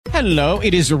Hello,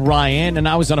 it is Ryan, and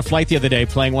I was on a flight the other day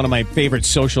playing one of my favorite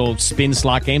social spin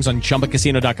slot games on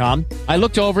ChumbaCasino.com. I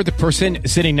looked over at the person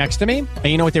sitting next to me, and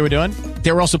you know what they were doing?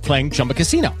 They were also playing Chumba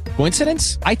Casino.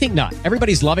 Coincidence? I think not.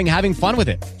 Everybody's loving having fun with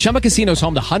it. Chumba Casino is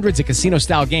home to hundreds of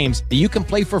casino-style games that you can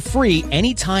play for free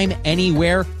anytime,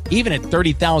 anywhere, even at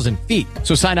 30,000 feet.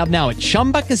 So sign up now at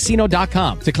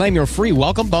ChumbaCasino.com to claim your free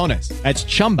welcome bonus. That's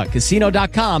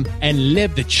ChumbaCasino.com and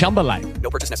live the Chumba life.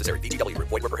 No purchase necessary. VGW.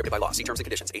 Void where prohibited by law. See terms and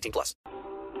conditions. 18 plus.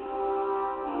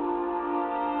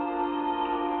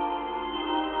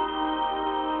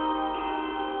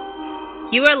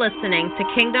 You are listening to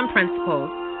Kingdom Principles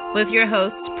with your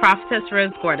host, Prophetess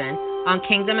Rose Gordon, on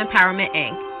Kingdom Empowerment,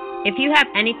 Inc. If you have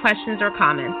any questions or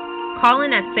comments, call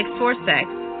in at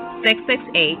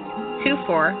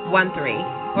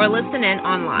 646-668-2413 or listen in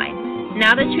online.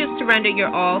 Now that you have surrendered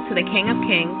your all to the King of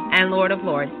Kings and Lord of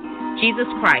Lords, Jesus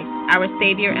Christ, our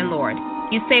Savior and Lord,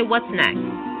 you say, what's next?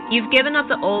 You've given up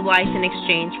the old life in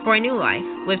exchange for a new life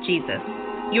with Jesus.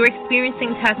 You're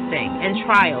experiencing testing and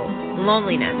trial,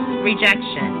 loneliness,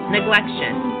 rejection,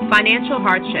 neglection, financial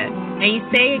hardship, and you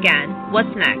say again,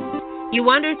 what's next? You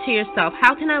wonder to yourself,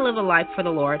 how can I live a life for the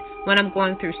Lord when I'm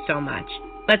going through so much?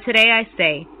 But today I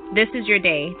say, this is your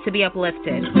day to be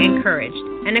uplifted, encouraged,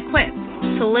 and equipped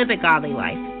to live a godly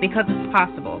life because it's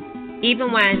possible,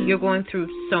 even when you're going through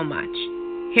so much.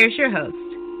 Here's your host,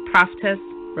 Prophetess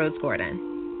Rose Gordon.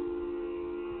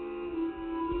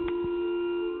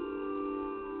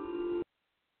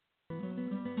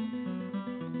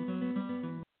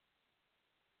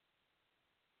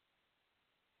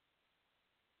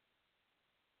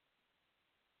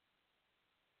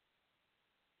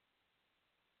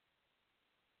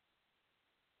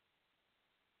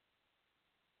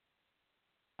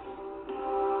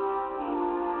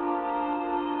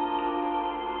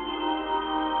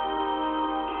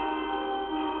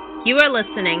 You are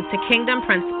listening to Kingdom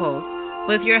Principles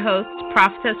with your host,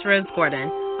 Prophetess Rose Gordon,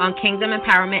 on Kingdom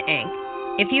Empowerment, Inc.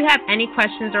 If you have any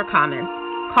questions or comments,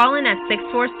 call in at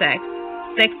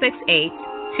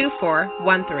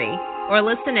 646-668-2413 or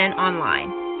listen in online.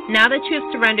 Now that you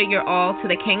have surrendered your all to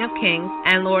the King of Kings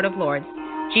and Lord of Lords,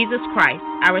 Jesus Christ,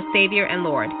 our Savior and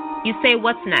Lord, you say,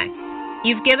 what's next?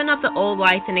 You've given up the old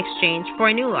life in exchange for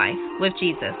a new life with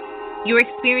Jesus. You're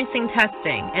experiencing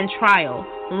testing and trial,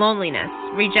 loneliness,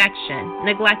 rejection,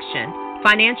 neglection,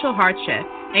 financial hardship,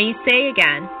 and you say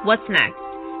again, what's next?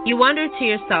 You wonder to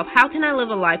yourself, how can I live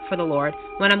a life for the Lord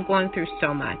when I'm going through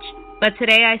so much? But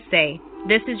today I say,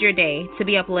 this is your day to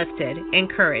be uplifted,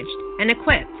 encouraged, and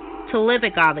equipped to live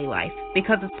a godly life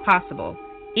because it's possible,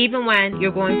 even when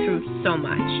you're going through so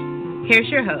much. Here's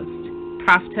your host,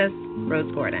 Prophetess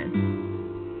Rose Gordon.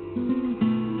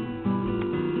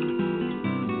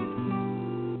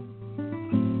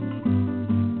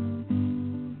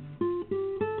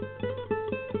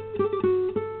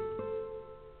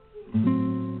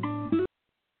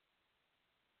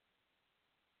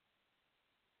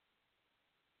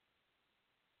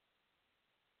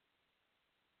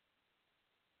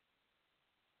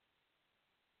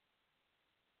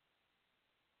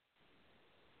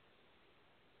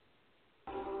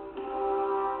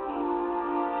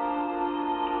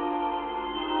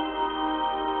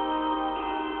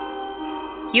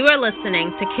 You are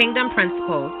listening to Kingdom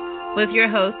Principles with your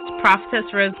host, Prophetess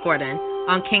Rose Gordon,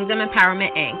 on Kingdom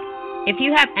Empowerment, Inc. If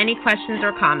you have any questions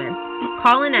or comments,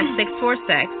 call in at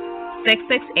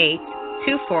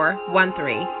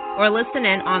 646-668-2413 or listen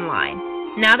in online.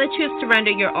 Now that you have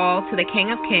surrendered your all to the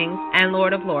King of Kings and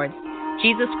Lord of Lords,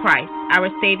 Jesus Christ, our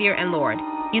Savior and Lord,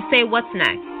 you say, what's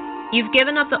next? You've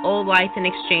given up the old life in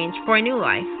exchange for a new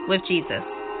life with Jesus.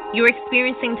 You're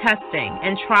experiencing testing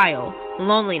and trial,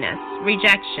 loneliness,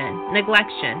 rejection,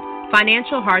 neglection,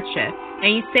 financial hardship,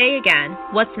 and you say again,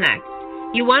 what's next?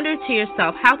 You wonder to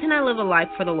yourself, how can I live a life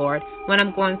for the Lord when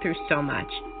I'm going through so much?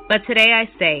 But today I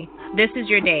say, this is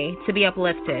your day to be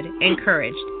uplifted,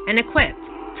 encouraged, and equipped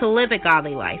to live a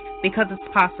godly life because it's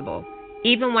possible,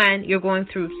 even when you're going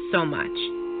through so much.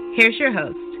 Here's your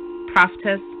host,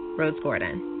 Prophetess Rose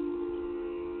Gordon.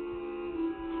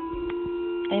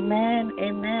 Amen,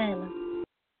 amen.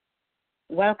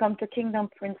 Welcome to Kingdom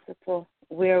Principle,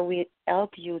 where we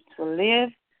help you to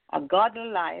live a godly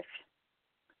life.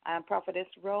 I'm Prophetess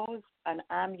Rose, and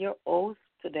I'm your host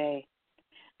today.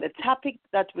 The topic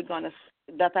that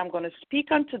I'm going to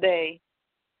speak on today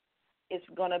is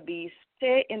going to be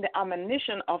stay in the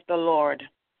admonition of the Lord.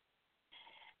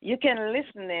 You can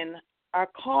listen in or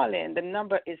call in. The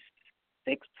number is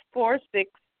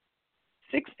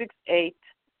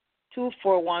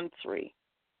 646-668-2413.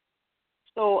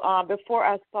 So before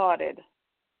I started,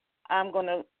 I'm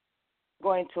going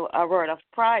into a word of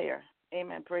prayer.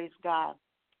 Amen. Praise God.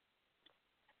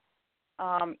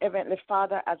 Heavenly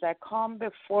Father, as I come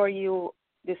before you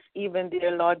this evening,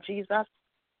 dear Lord Jesus,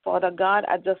 Father God,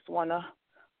 I just want to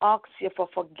ask you for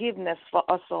forgiveness for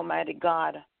us, Almighty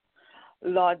God.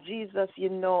 Lord Jesus, you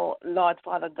know, Lord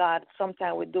Father God,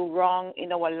 sometimes we do wrong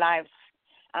in our lives.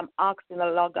 I'm asking the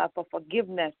Lord God for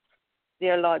forgiveness,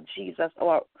 dear Lord Jesus,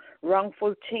 our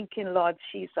wrongful thinking, Lord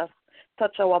Jesus.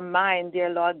 Touch our mind, dear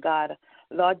Lord God.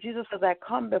 Lord Jesus, as I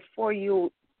come before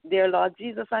you, dear Lord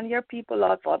Jesus, and your people,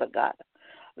 Lord Father God.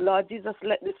 Lord Jesus,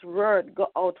 let this word go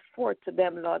out forth to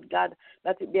them, Lord God,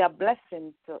 that it be a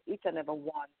blessing to each and every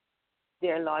one,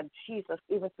 dear Lord Jesus,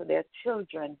 even to their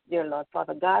children, dear Lord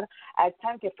Father God. I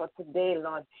thank you for today,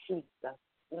 Lord Jesus.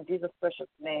 In Jesus' precious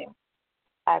name,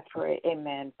 I pray,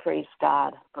 amen. Praise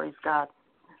God. Praise God.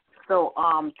 So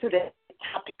today's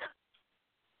topic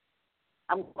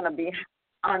I'm going to be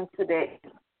on today,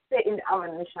 stay in the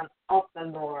admonition of the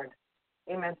Lord.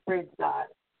 Amen. Praise God.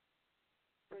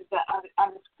 Praise God.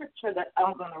 And the scripture that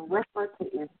I'm going to refer to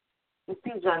is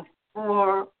Ephesians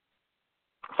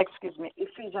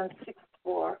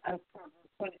 6:4 and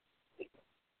 26.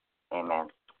 Amen.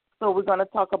 So we're going to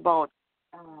talk about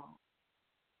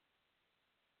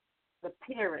the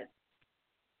parents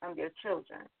and their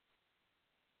children.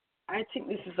 I think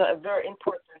this is a very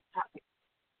important topic.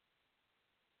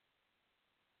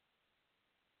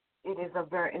 It is a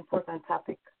very important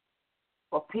topic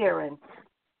for parents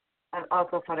and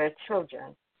also for their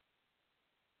children.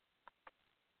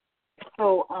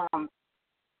 So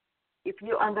if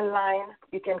you're on the line,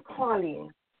 you can call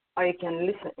in or you can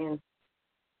listen in.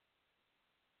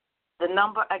 The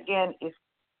number again is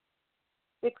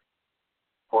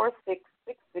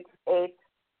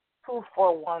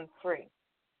 646-668-2413.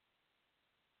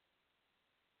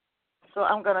 So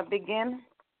I'm going to begin.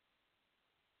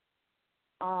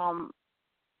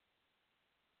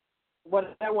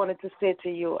 What I wanted to say to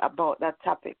you about that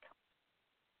topic.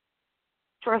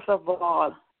 First of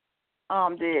all,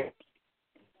 the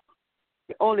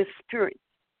Holy Spirit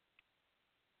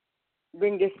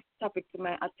bring this topic to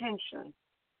my attention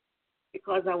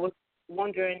because I was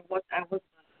wondering what I was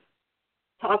going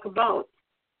to talk about.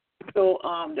 So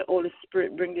the Holy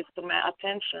Spirit bring this to my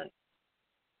attention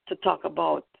to talk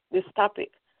about this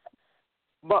topic.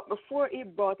 But before he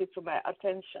brought it to my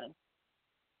attention,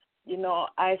 you know,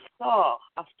 I saw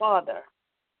a father,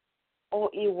 how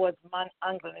he was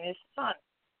manhandling his son,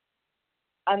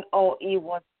 and how he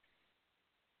was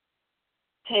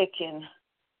taking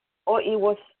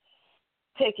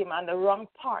him on the wrong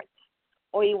part,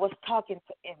 or he was talking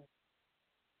to him.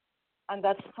 And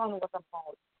that son was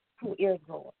about 2 years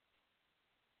old.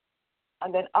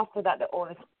 And then after that, the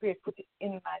Holy Spirit put it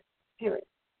in my spirit,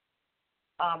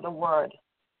 the word,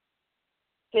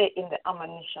 stay in the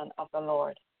admonition of the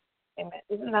Lord. Amen.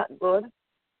 Isn't that good?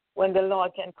 When the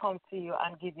Lord can come to you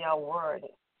and give you a word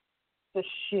to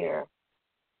share.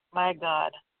 My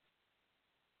God,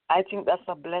 I think that's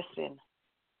a blessing.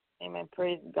 Amen.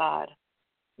 Praise God.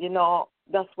 You know,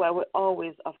 that's why we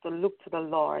always have to look to the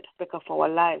Lord because of our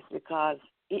lives, because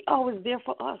He always there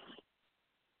for us.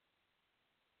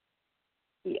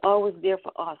 He always there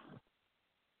for us.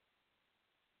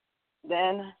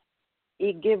 Then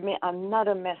He gave me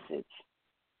another message.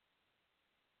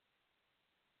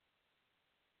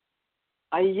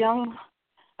 A young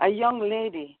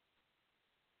lady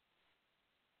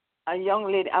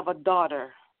have a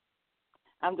daughter.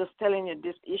 I'm just telling you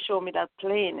this. He showed me that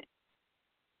plain.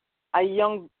 A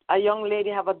young lady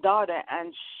have a daughter,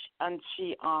 and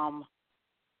she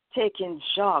taking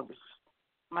drugs.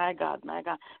 My God.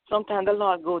 Sometimes the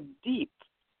Lord go deep.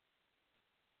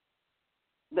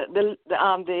 The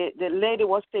lady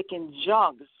was taking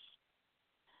drugs,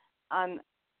 and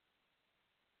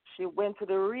she went to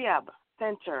the rehab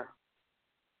center,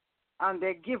 and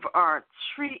they give her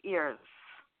 3 years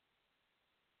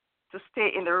to stay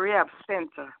in the rehab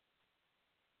center.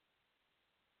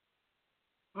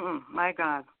 My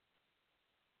God.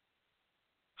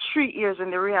 3 years in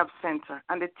the rehab center,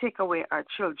 and they take away our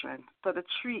children. So the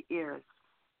 3 years,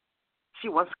 she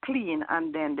was clean,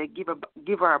 and then they give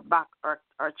her back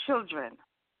our children,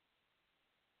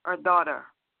 our daughter.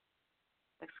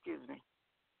 Excuse me.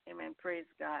 Amen. Praise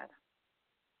God.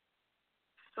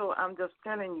 So I'm just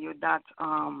telling you that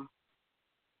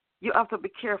you have to be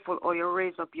careful or you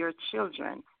raise up your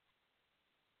children.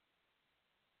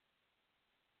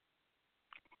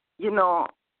 You know,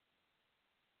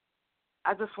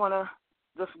 I just want to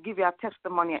just give you a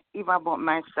testimony even about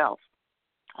myself.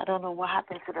 I don't know what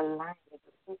happened to the line.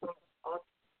 People out,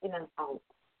 in and out.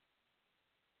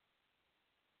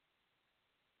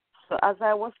 So as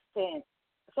I was saying,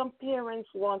 some parents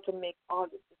want to make all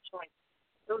the choices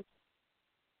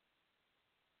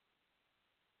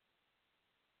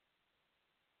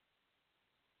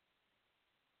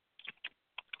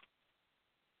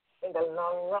in the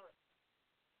long run.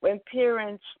 When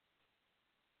parents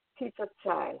teach a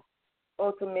child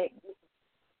how to make,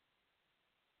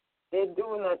 they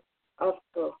do not have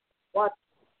to watch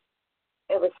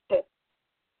every step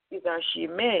is or she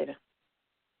made.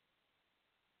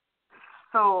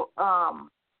 So I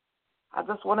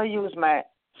just want to use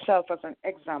myself as an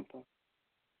example.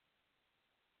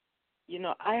 You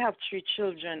know, I have 3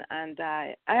 children, and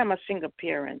I am a single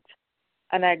parent,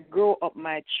 and I grew up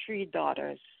my 3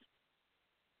 daughters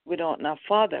without no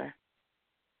father.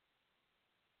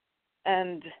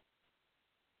 And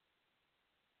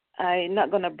I'm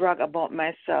not going to brag about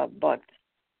myself, but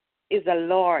it's the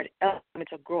Lord helped me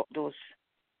to grow up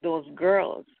those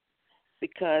girls,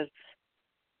 because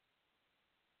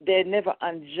they never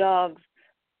on drugs,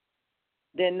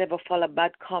 they never follow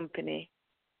bad company.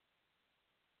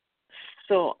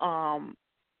 So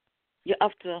you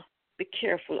have to be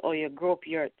careful how you grow up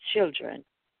your children.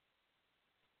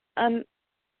 And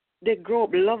they grow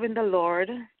up loving the Lord.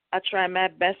 I try my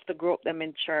best to grow up them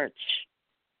in church.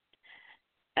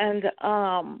 And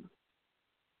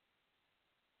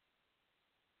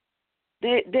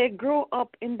they grow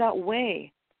up in that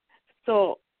way.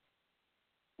 So,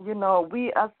 you know,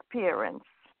 we as parents,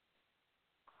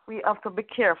 we have to be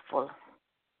careful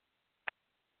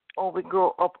or we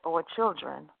grow up our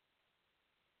children,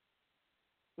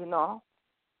 you know.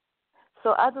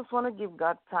 So I just want to give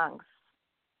God thanks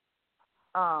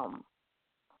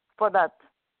for that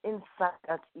insight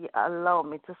that He allowed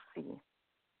me to see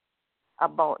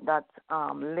about that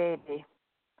lady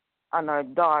and her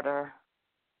daughter.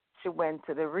 She went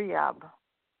to the rehab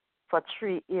for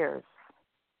 3 years.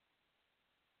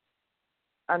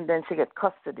 And then she got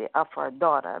custody of her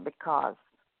daughter because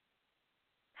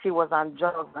she was on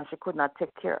drugs and she could not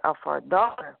take care of her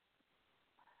daughter.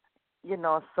 You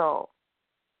know, so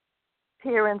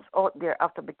parents out there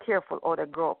have to be careful how they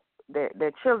grow up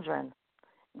their children,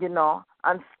 you know,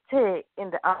 and stay in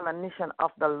the admonition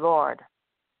of the Lord.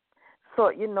 So,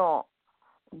 you know,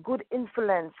 good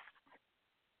influence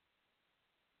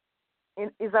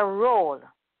is a role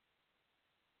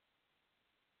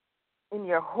in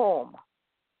your home.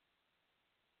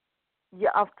 You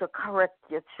have to correct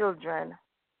your children,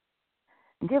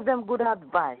 give them good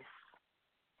advice,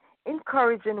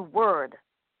 encouraging word,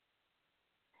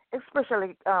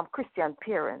 especially Christian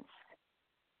parents.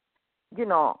 You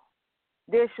know,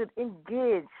 they should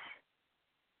engage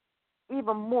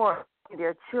even more in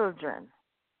their children.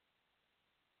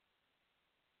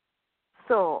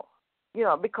 So, you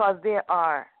know, because they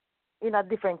are in a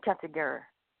different category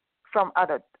from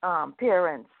other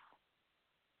parents,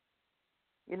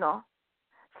 you know.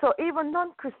 So even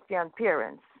non-Christian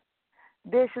parents,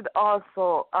 they should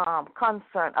also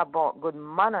concern about good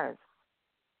manners.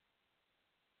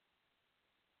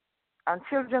 And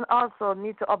children also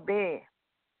need to obey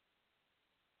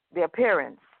their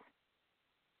parents,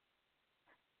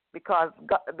 because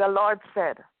God, the Lord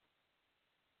said,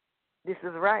 this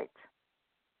is right.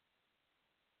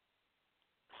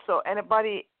 So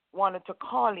anybody wanted to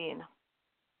call in,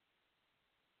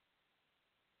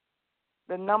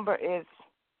 the number is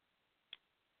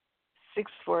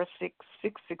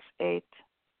 646-668-2413.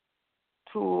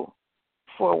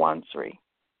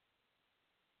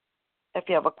 If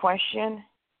you have a question,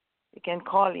 you can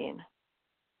call in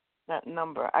that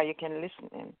number, or you can listen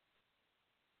in.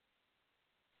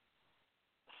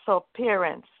 So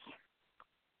parents,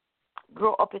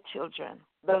 grow up your children.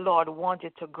 The Lord wants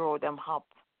you to grow them up.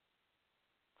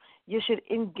 You should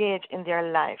engage in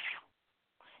their life.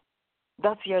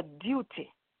 That's your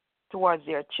duty towards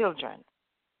your children.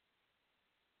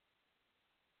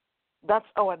 That's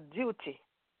our duty,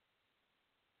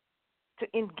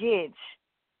 to engage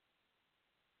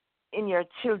in your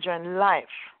children's life.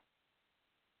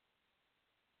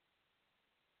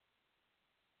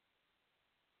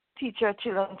 Teach your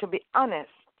children to be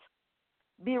honest,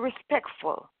 be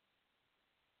respectful.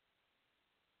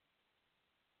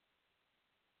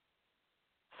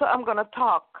 So I'm going to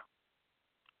talk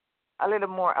a little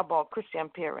more about Christian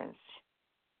parents.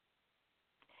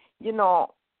 You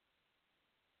know,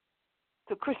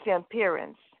 to Christian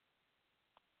parents,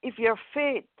 if your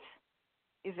faith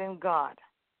is in God,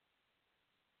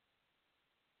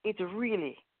 it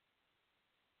really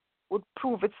would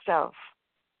prove itself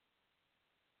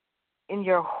in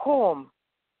your home,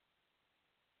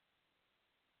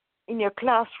 in your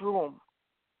classroom,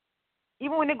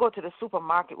 even when you go to the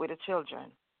supermarket with the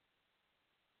children.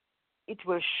 It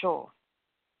will show,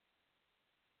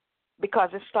 because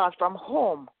it starts from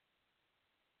home.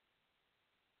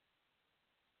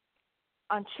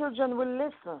 And children will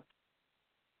listen.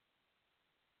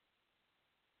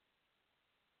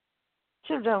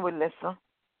 children will listen.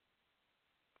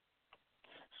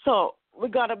 So we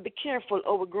got to be careful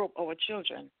how we grow up our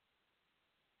children.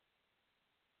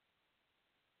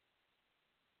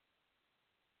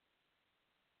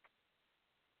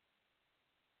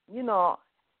 You know,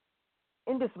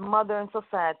 in this modern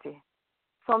society,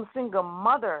 some single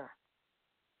mother,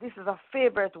 this is a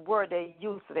favorite word they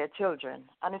use to their children,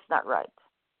 and it's not right.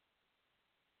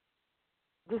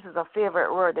 This is a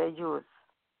favorite word they use,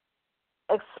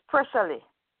 especially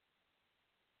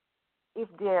if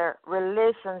their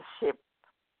relationship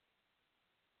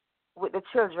with the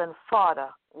children's father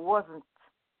wasn't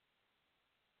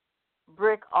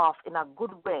break off in a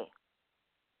good way.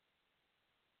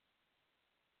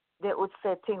 They would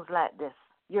say things like this: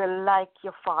 you're like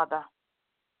your father.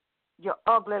 You're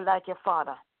ugly like your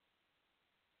father.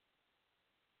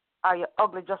 Or you're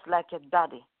ugly just like your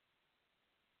daddy.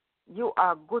 You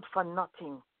are good for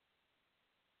nothing,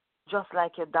 just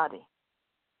like your daddy.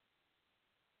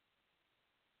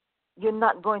 You're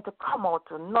not going to come out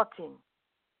to nothing,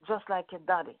 just like your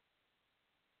daddy.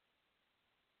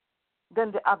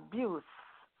 Then the abuse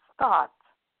starts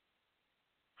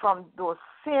from those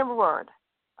same words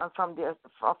and from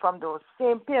those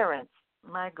same parents.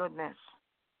 My goodness.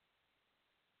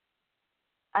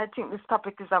 I think this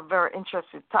topic is a very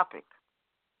interesting topic.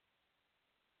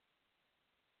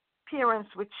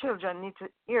 Parents with children need to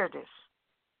hear this.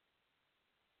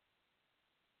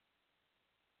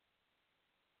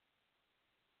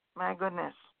 My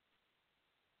goodness.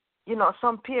 You know,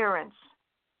 some parents,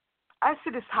 I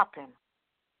see this happen.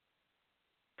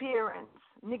 Parents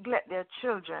neglect their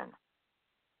children.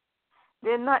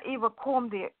 They're not even comb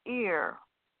their ear.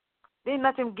 They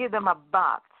not even give them a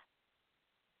bath.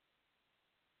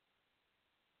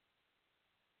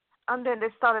 And then they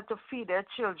started to feed their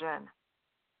children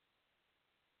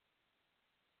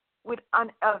with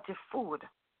unhealthy food.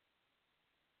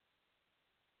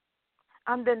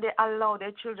 And then they allow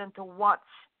their children to watch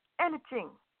anything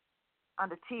on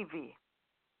the TV,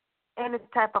 any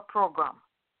type of program,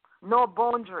 no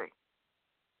boundary.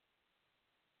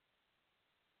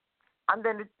 And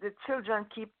then the children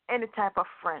keep any type of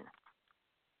friend.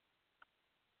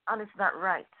 And it's not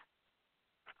right.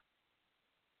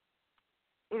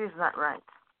 It is not right.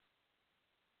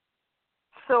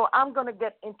 So I'm going to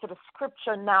get into the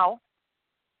scripture now.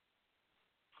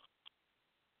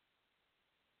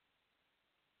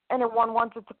 Anyone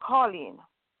wanted to call in?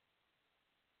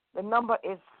 The number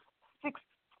is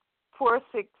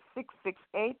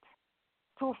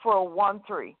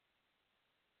 646-668-2413.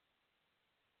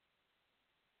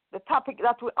 The topic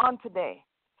that we're on today: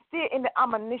 stay in the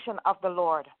admonition of the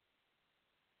Lord.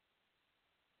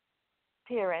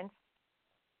 Parents.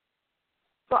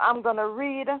 So I'm going to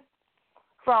read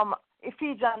from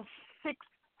Ephesians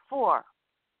 6:4.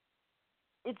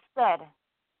 It said,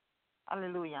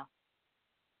 hallelujah,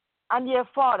 and your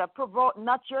father, provoke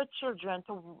not your children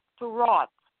to wrath,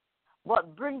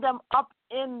 but bring them up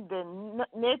in the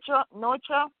nature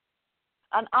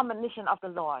and admonition of the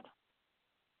Lord.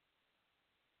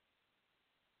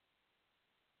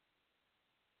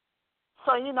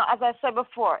 So, you know, as I said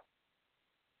before,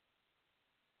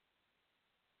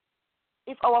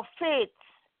 if our faith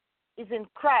is in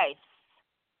Christ,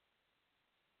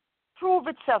 prove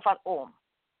itself at home.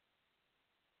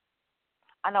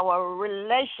 And our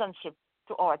relationship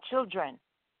to our children.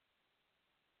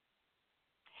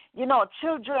 You know,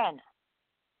 children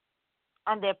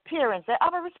and their parents, they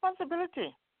have a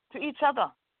responsibility to each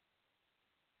other.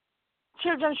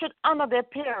 Children should honor their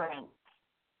parents.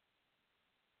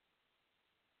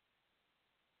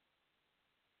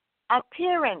 And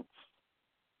parents,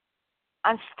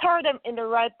 and stir them in the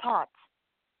right path.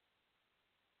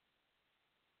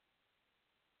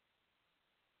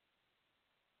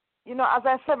 You know, as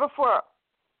I said before,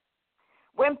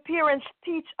 when parents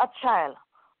teach a child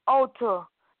how to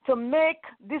make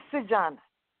decisions,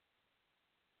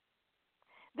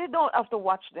 they don't have to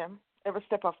watch them every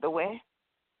step of the way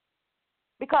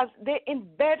because they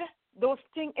embed those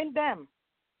things in them.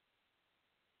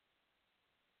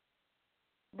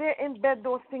 They embed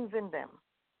those things in them.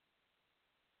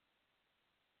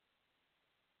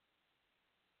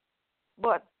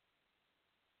 But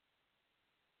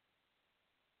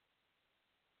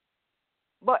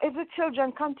if the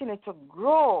children continue to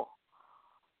grow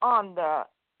on the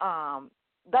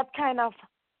that kind of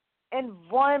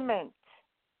environment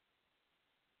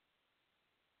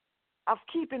of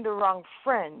keeping the wrong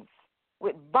friends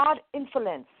with bad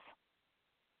influence,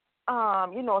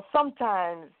 you know,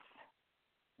 sometimes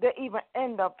they even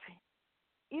end up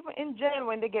even in jail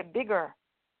when they get bigger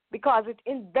because it's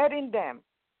embedding them.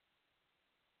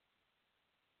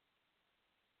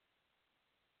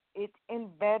 It's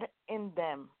embedded in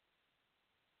them.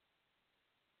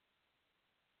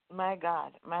 My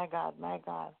God, my God, my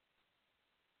God.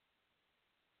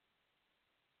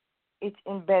 It's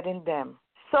embedded in them.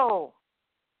 So,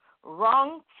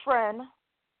 wrong friend,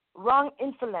 wrong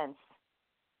influence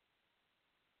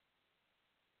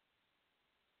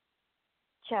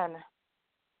can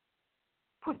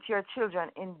put your children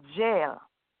in jail.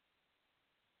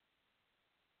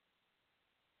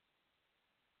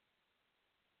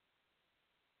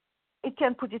 It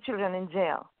can put your children in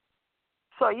jail.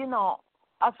 So,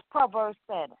 as Proverbs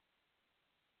said,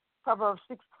 Proverbs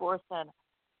 6:4 said,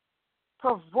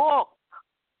 provoke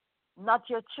not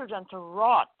your children to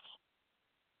wrath.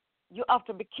 You have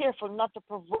to be careful not to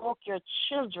provoke your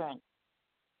children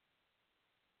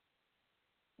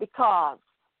because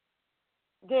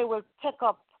they will take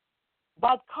up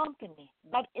bad company,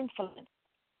 bad influence,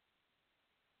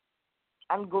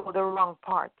 and go the wrong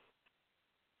part.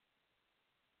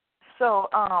 So,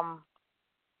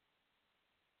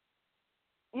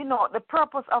 the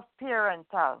purpose of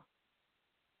parental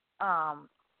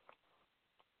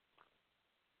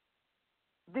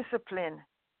discipline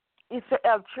is to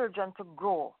help children to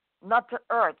grow, not to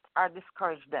hurt or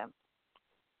discourage them.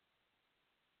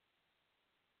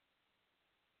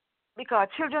 Because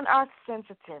children are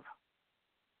sensitive.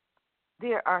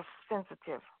 They are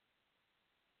sensitive.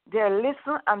 They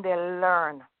listen and they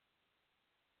learn.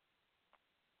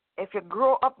 If you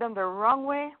grow up them the wrong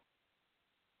way,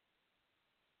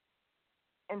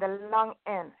 in the long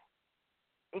end,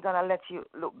 it's going to let you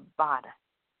look bad.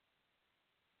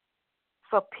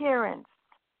 So parents,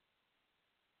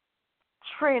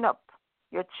 train up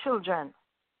your children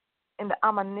in the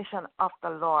admonition of the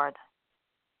Lord,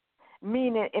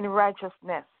 meaning in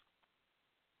righteousness,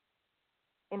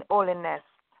 in holiness.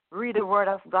 Read the word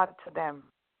of God to them.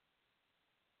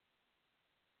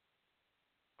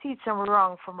 Teach them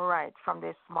wrong from right from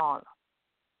their small.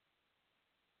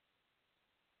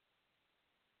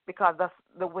 Because that's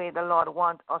the way the Lord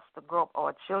wants us to grow up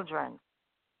our children.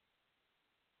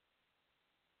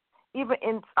 Even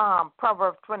in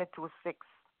Proverbs 22:6,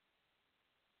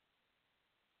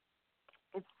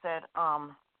 it said,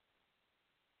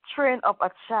 train up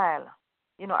a child,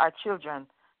 our children,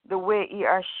 the way he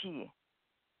or she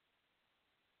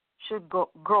should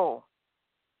grow,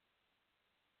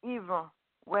 even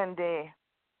when they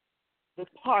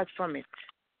depart from it,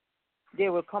 they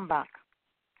will come back.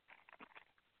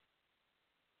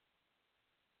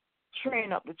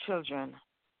 Train up the children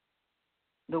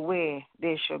the way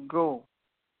they should grow.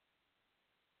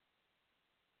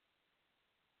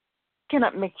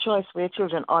 Cannot make choice for your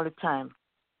children all the time.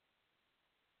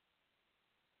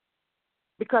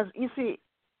 Because, you see,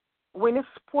 when you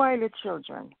spoil your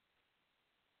children,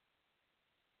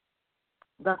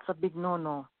 that's a big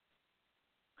no-no.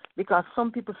 Because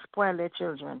some people spoil their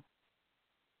children.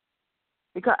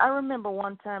 Because I remember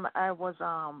one time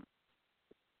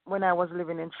when I was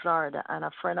living in Florida, and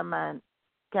a friend of mine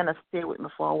kind of stayed with me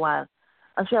for a while,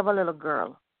 and she have a little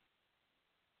girl.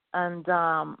 And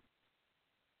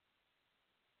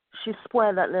she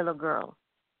spoiled that little girl.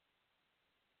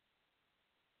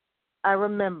 I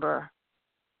remember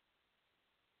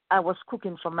I was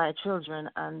cooking for my children,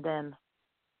 and then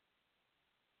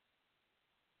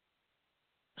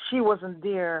she wasn't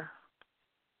there.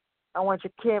 And when she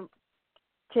came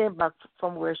back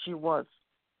from where she was,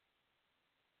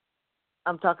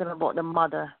 I'm talking about the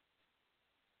mother,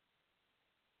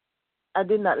 I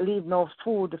did not leave no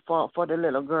food for the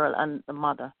little girl and the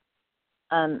mother,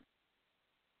 and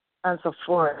so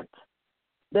forth.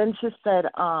 Then she said,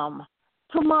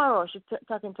 tomorrow, she's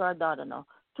talking to her daughter now,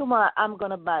 tomorrow I'm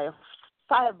going to buy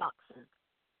 5 boxes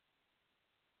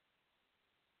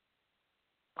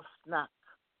of snack.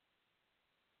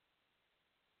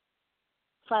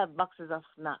 5 boxes of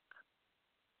snack.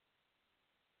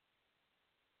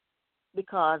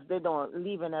 Because they don't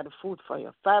leave any other food for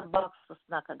you. 5 boxes of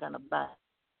snack I'm going to buy.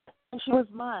 And she was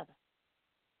mad.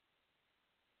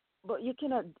 But you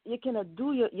cannot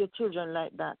do your children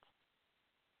like that.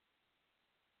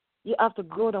 You have to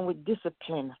grow them with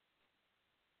discipline.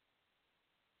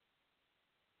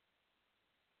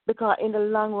 Because in the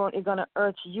long run, it's going to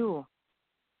hurt you.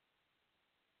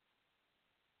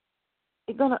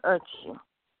 It's going to hurt you.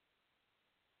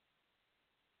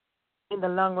 In the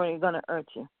long run, it's going to hurt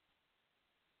you.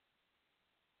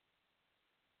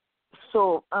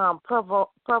 So,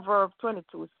 Proverbs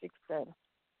 22:6 said,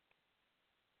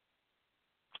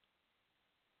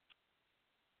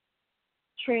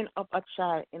 train up a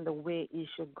child in the way he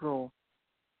should grow,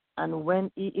 and when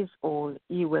he is old,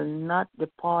 he will not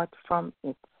depart from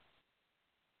it.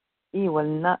 He will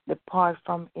not depart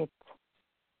from it.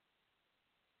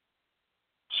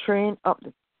 train up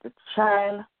the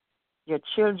child, your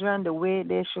children, the way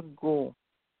they should go,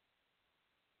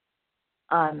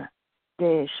 and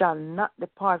they shall not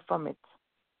depart from it.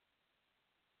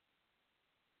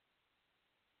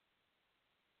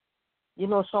 You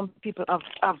know, some people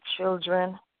have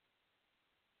children.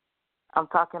 I'm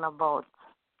talking about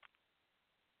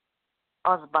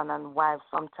husband and wife.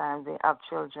 Sometimes they have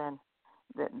children.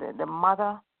 The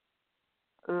mother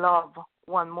love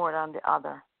one more than the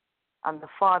other, and the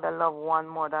father love one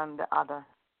more than the other.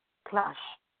 Clash.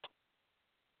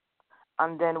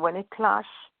 And then when it clash,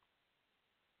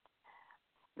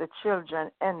 the children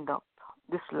end up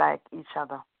dislike each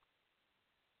other,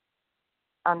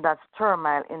 and that's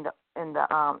turmoil in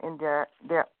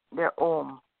their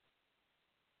home.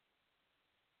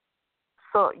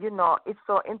 So you know, it's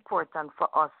so important for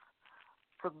us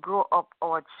to grow up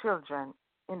our children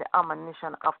in the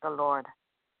admonition of the Lord,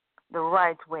 the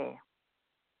right way,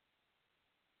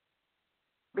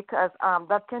 because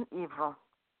that can even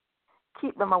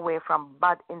keep them away from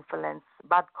bad influence,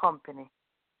 bad company.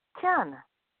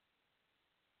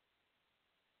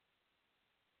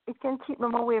 It can keep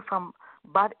them away from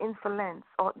bad influence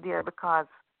out there, because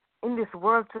in this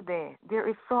world today there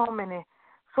is so many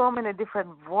different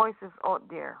voices out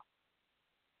there.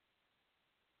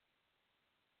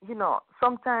 You know,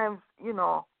 sometimes, you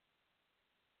know,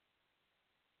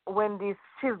 when these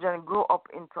children grow up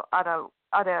into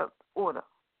adulthood,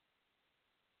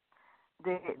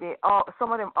 they all,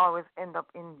 some of them always end up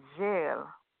in jail.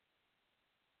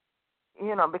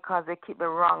 You know, because they keep the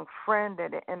wrong friend, they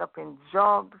end up in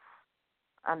drugs,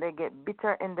 and they get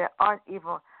bitter in their heart.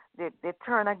 Even they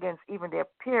turn against even their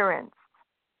parents.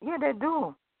 Yeah, they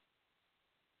do.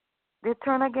 They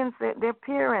turn against their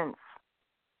parents.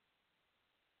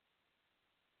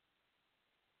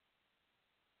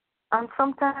 And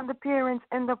sometimes the parents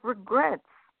end up regrets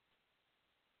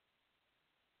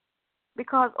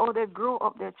because they grow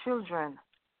up their children.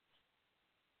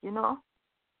 You know?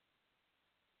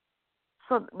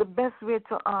 So the best way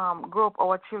to grow up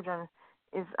our children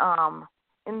is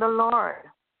in the Lord.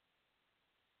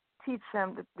 Teach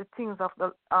them the things of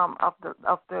the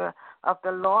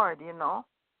Lord, you know.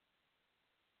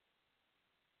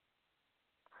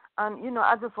 And you know,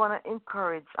 I just want to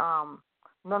encourage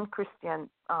non-Christian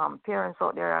parents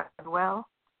out there as well.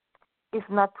 It's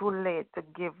not too late to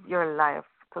give your life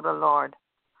to the Lord,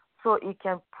 so He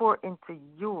can pour into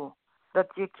you, that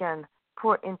you can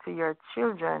pour into your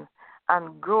children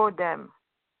and grow them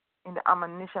in the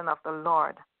admonition of the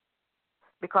Lord,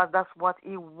 because that's what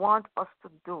He wants us to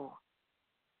do.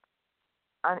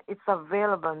 And it's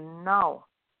available now.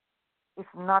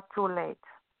 It's not too late.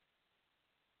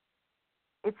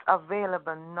 It's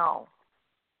available now.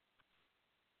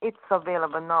 It's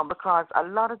available now, because a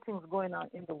lot of things going on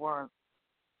in the world,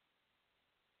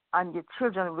 and your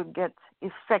children will get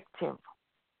effective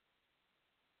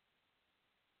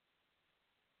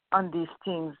on these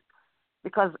things,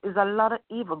 because there's a lot of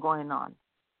evil going on.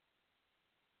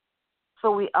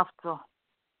 So we have to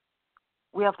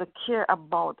care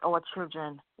about our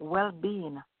children's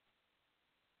well-being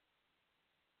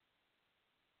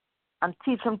and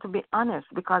teach them to be honest,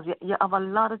 because you have a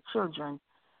lot of children,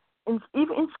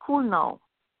 even in school now,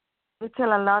 they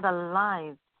tell a lot of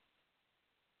lies,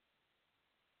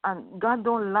 and God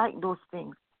don't like those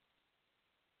things.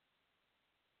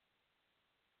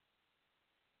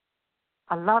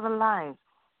 A lot of lies.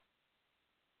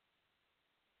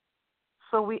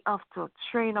 So we have to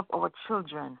train up our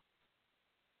children,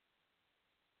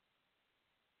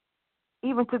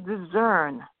 even to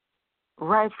discern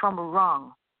right from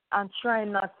wrong, and try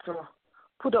not to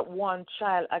put up one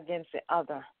child against the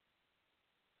other,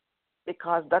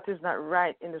 because that is not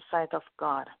right in the sight of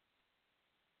God.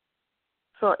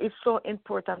 So it's so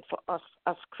important for us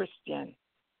as Christians,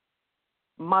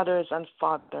 mothers and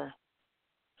fathers,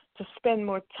 to spend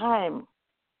more time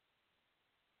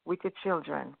with your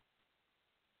children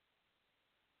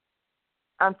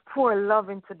and pour love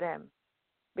into them.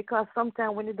 Because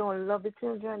sometimes when you don't love the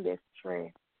children, they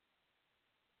stray.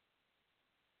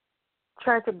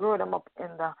 Try to grow them up in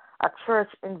a church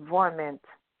environment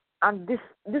and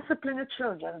discipline the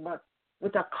children, but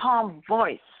with a calm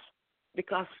voice.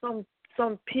 Because some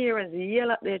parents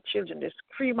yell at their children, they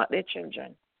scream at their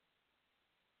children.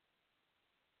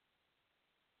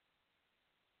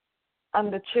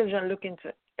 And the children look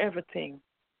into everything,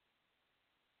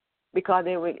 because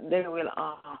they will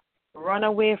run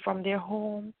away from their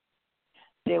home.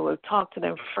 They will talk to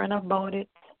their friend about it,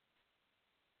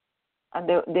 and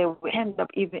they will end up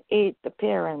even hate the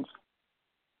parents.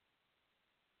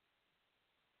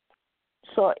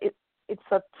 So it's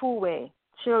a two-way,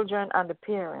 children and the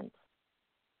parents.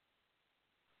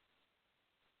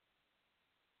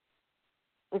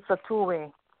 It's a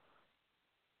two-way.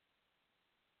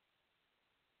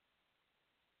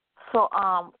 So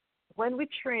when we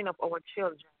train up our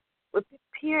children, we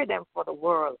prepare them for the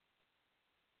world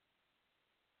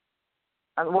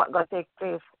and what going to take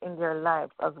place in their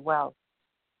lives as well.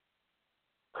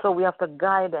 So we have to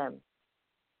guide them.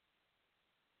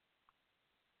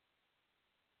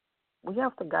 We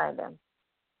have to guide them.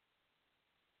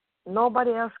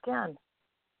 Nobody else can,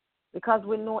 because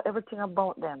we know everything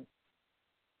about them.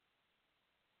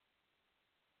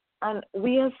 And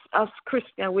we as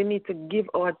Christians, we need to give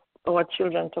our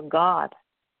children to God.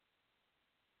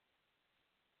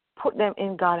 Put them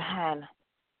in God's hand,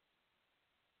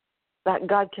 that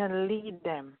God can lead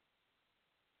them.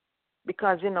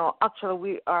 Because, actually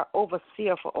we are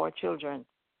overseer for our children.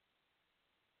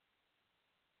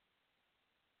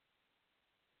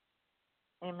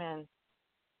 Amen.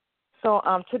 So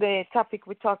today's topic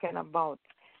we're talking about,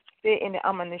 stay in the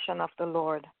admonition of the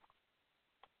Lord.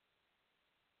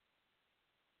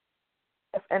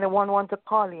 If anyone wants to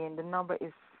call in, the number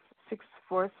is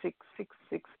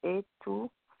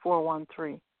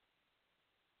 646-668-2413.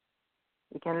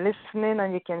 You can listen in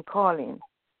and you can call in.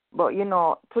 But,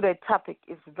 today's topic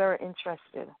is very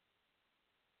interesting.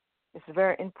 It's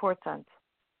very important.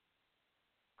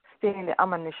 Stay in the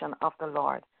admonition of the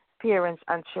Lord, parents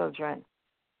and children.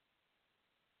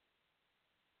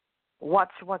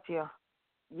 Watch what you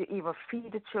even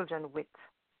feed the children with.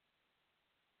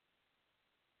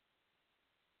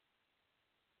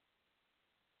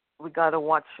 We got to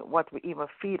watch what we even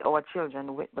feed our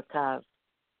children with, because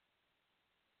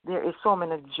there is so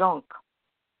many junk.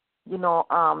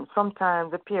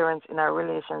 Sometimes the parents in a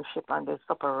relationship and they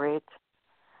separate,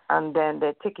 and then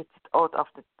they take it out of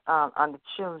on the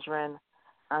children,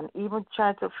 and even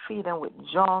try to feed them with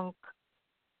junk,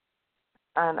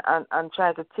 and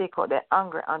try to take out their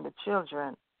anger on the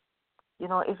children.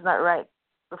 It's not right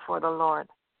before the Lord.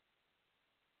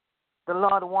 The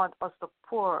Lord wants us to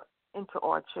pour into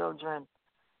our children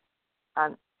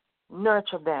and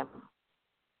nurture them.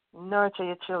 Nurture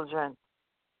your children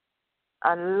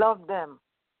and love them.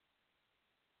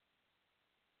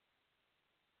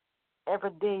 Every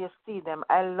day you see them,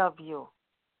 I love you.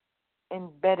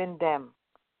 Embed in them,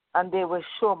 and they will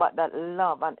show back that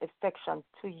love and affection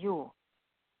to you.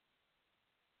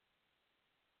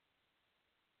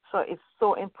 So it's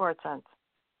so important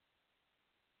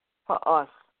for us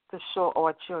to show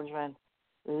our children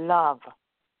love.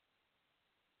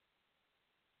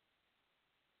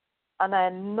 And I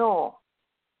know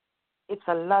it's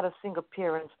a lot of single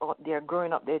parents out there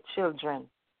growing up their children.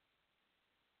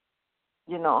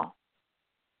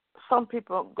 Some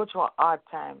people go through a hard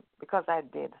time, because I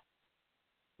did.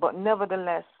 But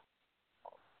nevertheless,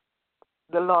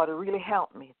 the Lord really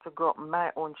helped me to grow up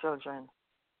my own children.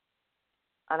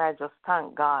 And I just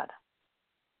thank God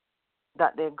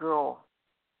that they grow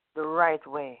the right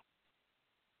way.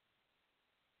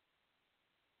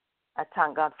 I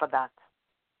thank God for that.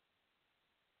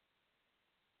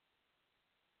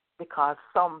 Because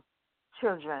some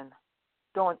children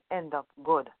don't end up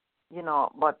good,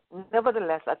 but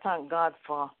nevertheless, I thank God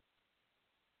for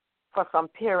some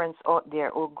parents out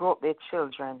there who grow up their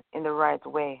children in the right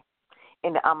way,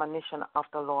 in the admonition of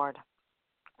the Lord.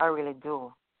 I really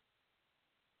do.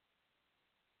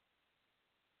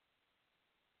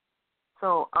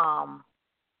 So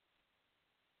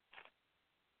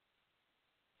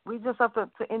we just have to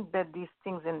embed these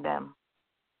things in them.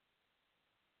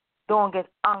 Don't get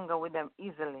angry with them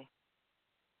easily,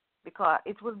 because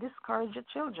it will discourage your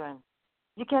children.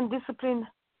 You can discipline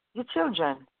your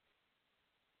children.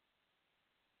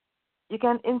 You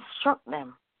can instruct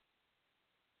them.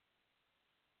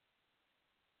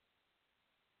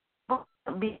 But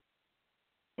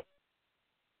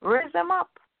raise them up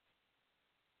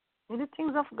in the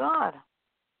things of God.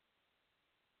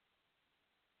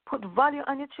 Put value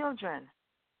on your children.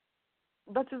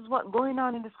 That is what's going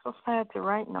on in the society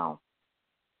right now.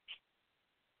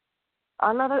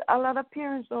 A lot of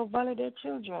parents don't value their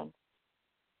children,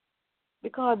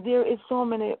 because there is so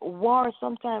many wars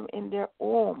sometimes in their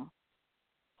home.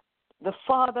 The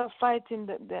father fighting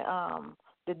the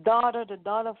daughter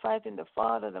fighting the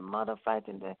father, the mother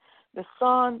fighting the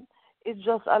son. It's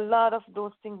just a lot of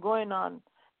those things going on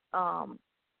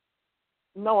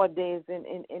nowadays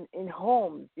in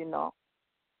homes,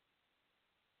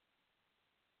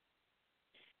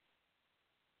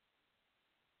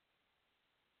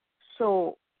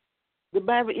 So the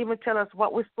Bible even tells us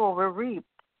what we sow, we reap.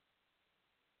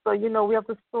 So, we have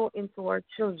to sow into our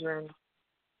children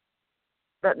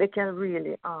that they can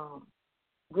really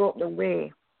grow up the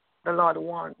way the Lord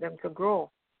wants them to grow.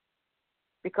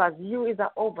 because you is an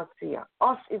overseer.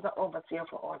 Us is an overseer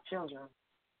for our children.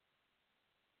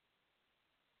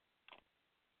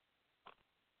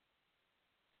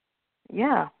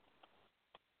 Yeah.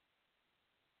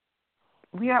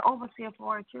 We are overseer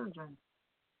for our children.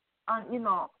 And,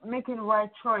 making right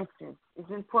choices is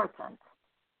important.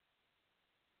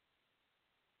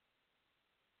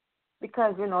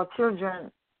 Because,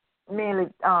 children mainly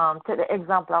take the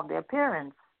example of their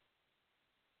parents.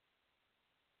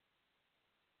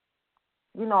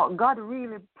 God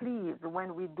really pleased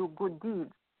when we do good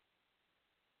deeds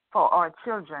for our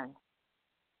children.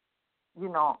 We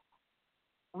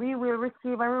will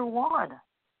receive a reward.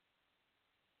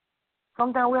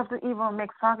 Sometimes we have to even make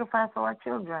sacrifice for our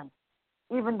children.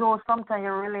 Even though sometimes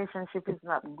your relationship is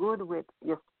not good with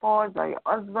your spouse or your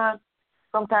husband,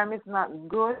 sometimes it's not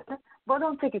good, but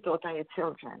don't take it out on your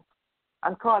children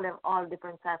and call them all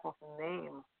different type of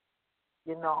names,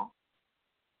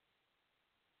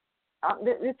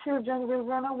 The children will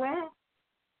run away,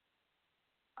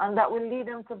 and that will lead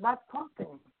them to bad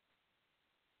company.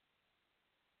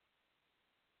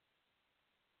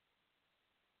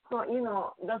 So,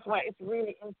 that's why it's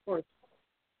really important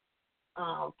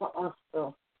for us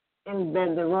to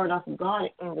embed the word of God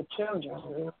in the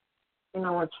children, in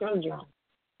our children,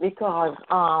 because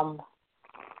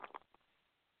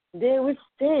they will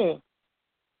stay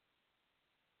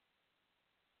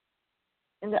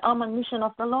in the admonition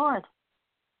of the Lord.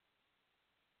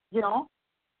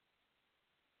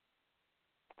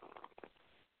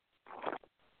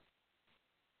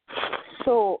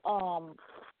 So,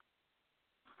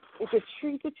 if you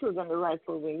treat the children the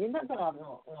rightful way, you're not gonna have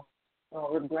no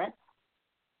regret.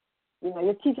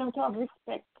 You teach them to have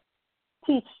respect.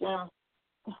 Teach them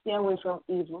to stay away from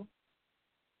evil,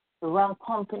 the wrong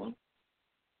company.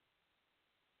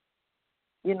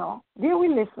 They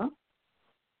will listen.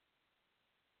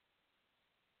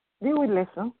 They will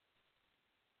listen.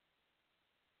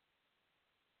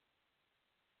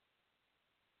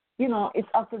 It's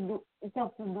up to do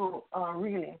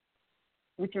really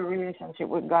with your relationship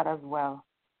with God as well.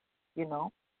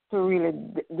 To really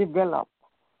develop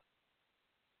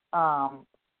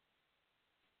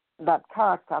that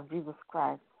character of Jesus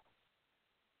Christ.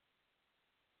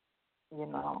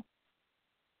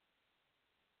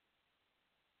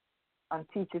 And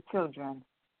teach your children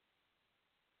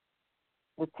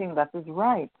the thing that is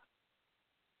right.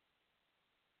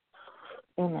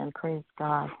 Amen. Praise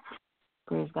God.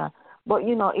 Praise God. But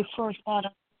if first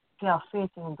Father, you have faith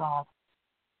in God,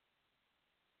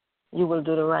 you will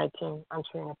do the right thing and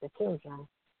train up your children.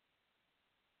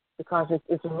 Because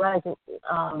it's right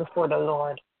before the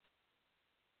Lord.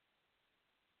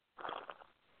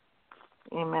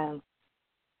 Amen.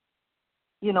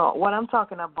 What I'm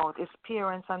talking about is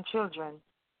parents and children.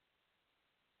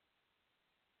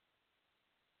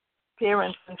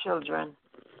 Parents and children.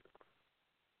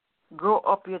 Grow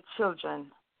up your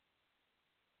children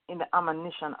in the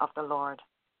admonition of the Lord.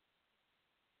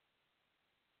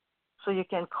 So you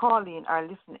can call in or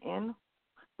listen in.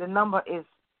 The number is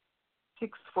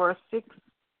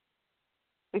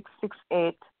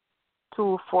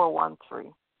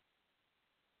 646-668-2413.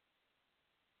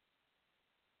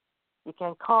 You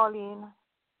can call in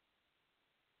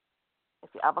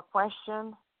if you have a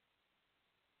question.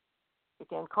 You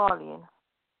can call in,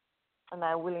 and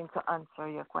I'm willing to answer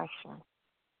your question.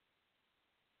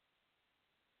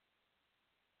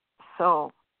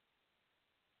 So,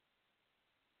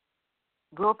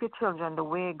 grow up your children the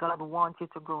way God wants you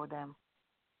to grow them.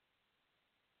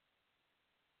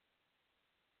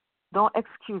 Don't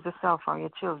excuse yourself from your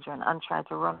children and try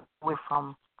to run away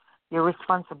from your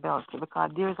responsibility,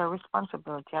 because there is a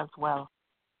responsibility as well.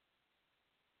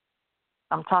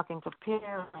 I'm talking to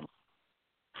parents.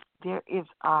 There is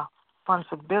a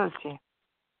responsibility.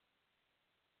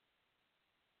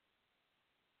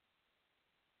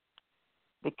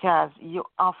 Because you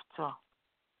have to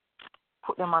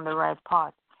put them on the right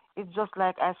path. It's just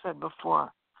like I said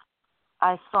before.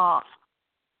 I saw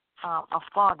a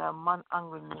father man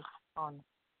angry with his son.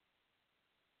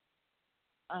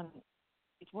 And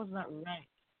it was not right.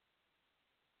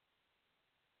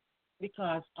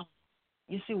 Because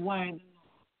you see why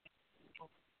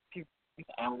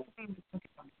I was able to put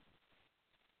it on.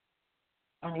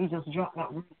 And he just dropped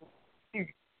that word of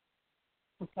spirit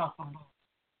to talk about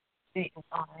Satan's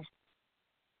honor.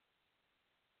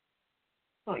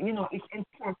 So, it's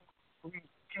important to raise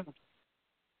children.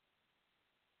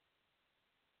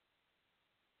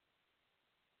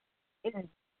 It is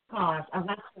because, as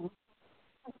I said,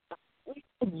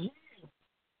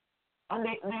 and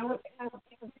they would have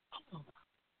things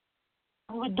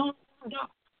and we don't do that.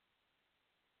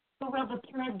 So we have to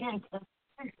turn against them.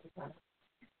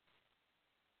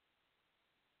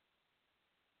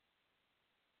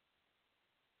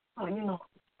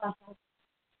 So,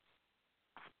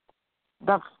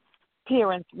 that's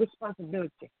parents'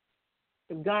 responsibility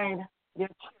to guide their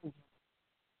children.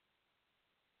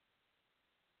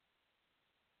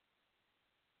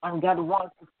 And God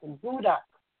wants us to do that.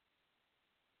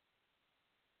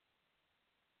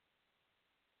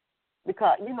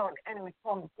 Because, the enemy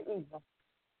comes to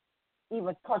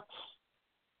even touch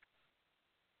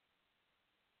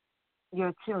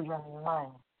your children's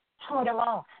mind. Throw them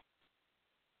off.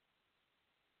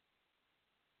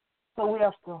 So we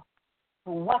have to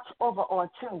watch over our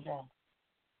children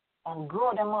and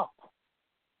grow them up.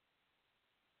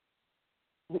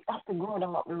 We have to grow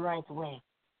them up the right way.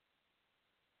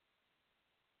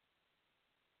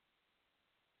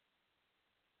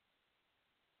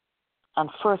 And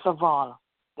first of all,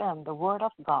 then the Word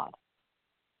of God.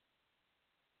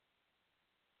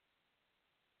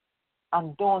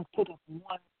 And don't put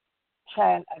one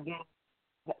child against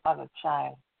the other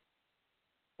child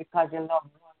because you love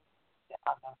one the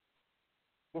other.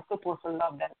 You're supposed to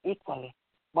love them equally.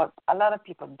 But a lot of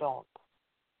people don't.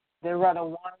 They rather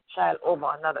one child over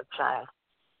another child.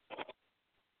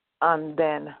 And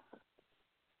then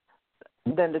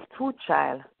the two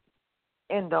child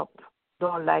end up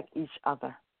don't like each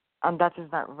other. And that is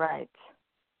not right.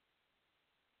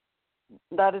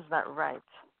 That is not right.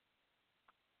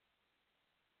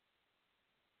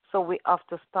 So we have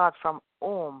to start from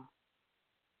home.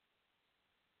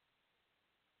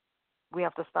 We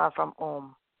have to start from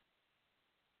home.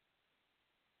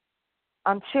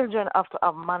 And children have to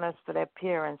have manners to their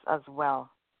parents as well.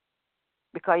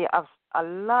 Because you have a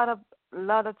lot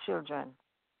of children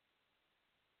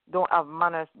don't have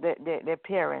manners to their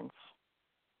parents.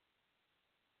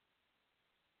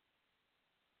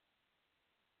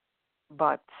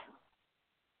 But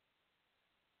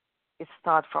it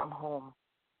starts from home.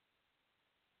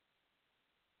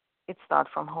 It starts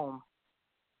from home.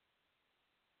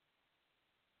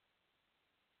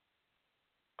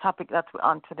 Topic that we're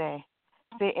on today.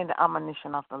 Stay in the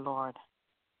admonition of the Lord.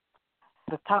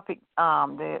 The topic,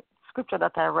 the scripture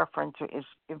that I refer to is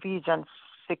Ephesians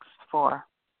 6:4,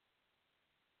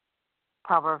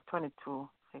 Proverbs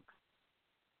 22:6.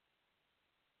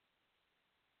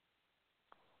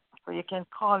 So you can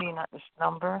call in at this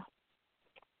number.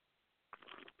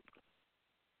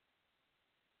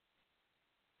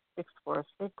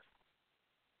 646-66.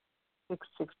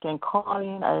 Can call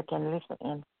in or you can listen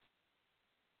in.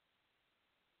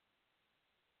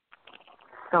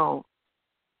 So,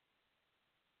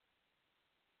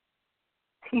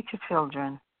 teach your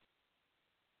children.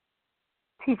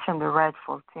 Teach them the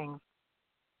rightful things.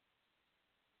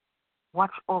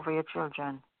 Watch over your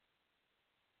children.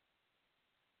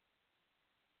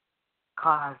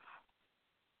 Because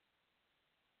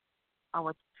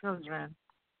our children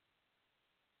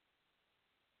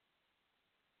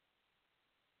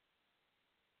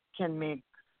can make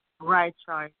right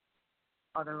choice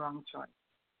or the wrong choice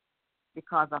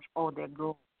because of how they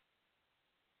grow.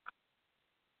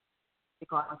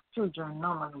 Because children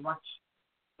normally watch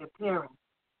their parents.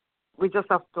 We just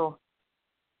have to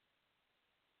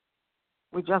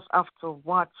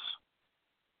watch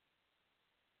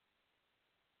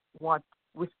what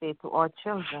we say to our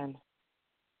children.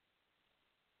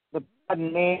 The bad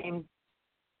name,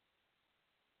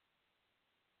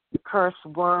 the curse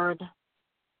word.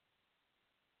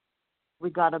 We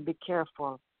gotta be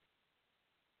careful.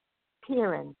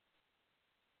 Parents,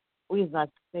 we not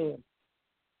say,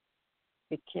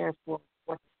 be careful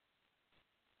what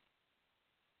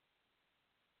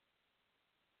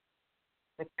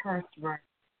the curse word.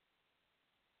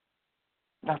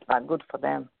 That's not good for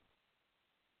them.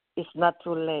 It's not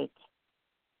too late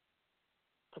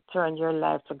to turn your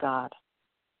life to God,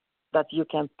 that you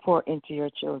can pour into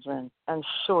your children and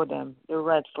show them the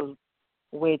rightful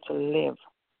way to live,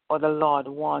 or the Lord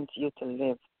wants you to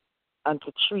live, and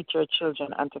to treat your children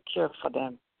and to care for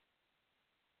them.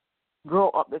 Grow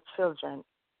up the children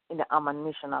in the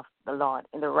admonition of the Lord,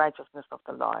 in the righteousness of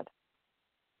the Lord,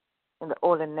 in the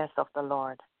holiness of the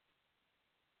Lord.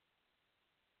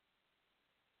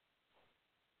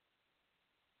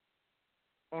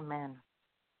 Amen.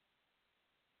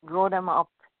 Grow them up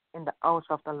in the house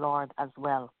of the Lord as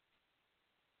well.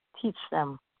 Teach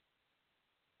them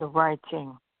the right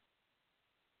thing.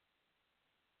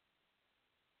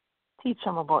 Teach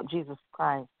them about Jesus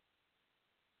Christ.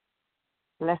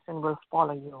 Blessing will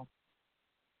follow you.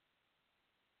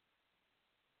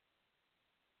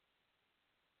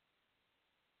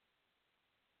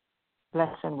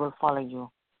 Blessing will follow you.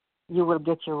 You will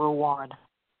get your reward.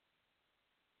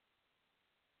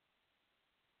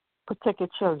 Protect your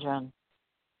children,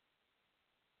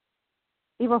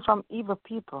 even from evil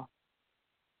people.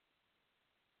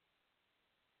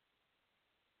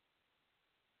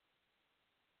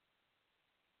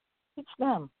 Teach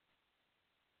them.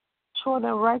 Show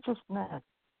them righteousness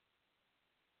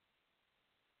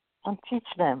and teach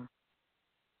them.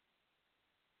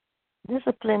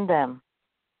 Discipline them.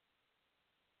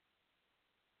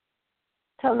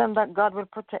 Tell them that God will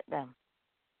protect them.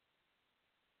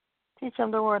 Teach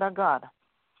them the word of God.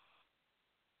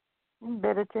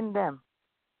 Embed it in them.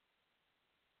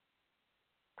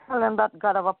 Tell them that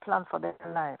God have a plan for their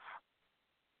life.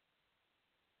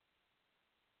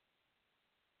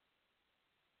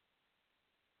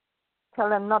 Tell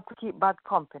them not to keep bad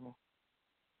company.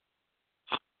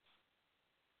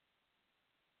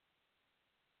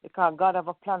 Because God have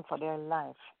a plan for their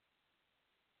life.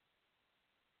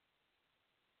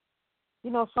 You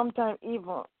know, sometimes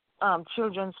even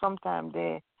children, sometimes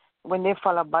when they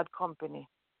follow bad company,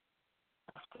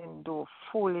 often do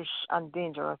foolish and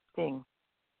dangerous things.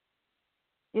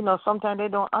 You know, sometimes they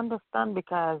don't understand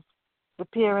because the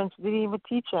parents didn't even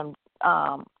teach them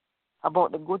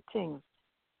about the good things.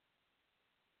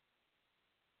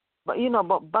 But, you know,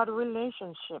 but bad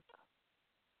relationship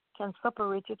can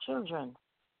separate your children.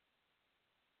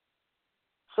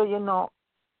 So, you know,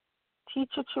 teach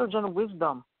your children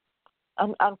wisdom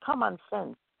and common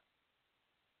sense.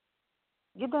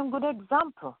 Give them good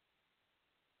example.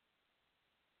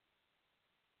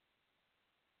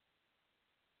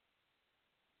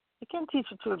 You can teach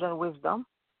your children wisdom.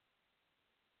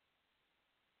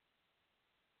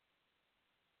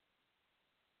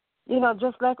 You know,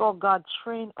 just like how God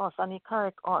trained us and He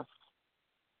correct us.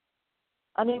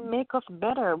 And He make us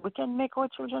better. We can make our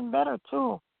children better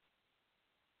too.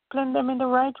 Plan them in the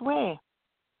right way.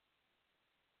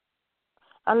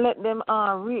 And let them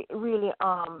really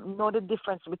know the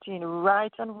difference between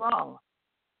right and wrong.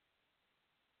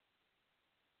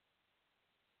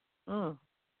 And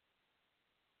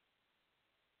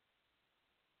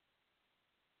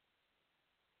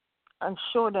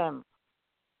show them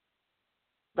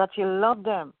that you love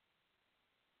them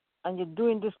and you're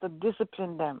doing this to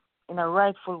discipline them in a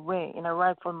rightful way, in a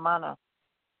rightful manner.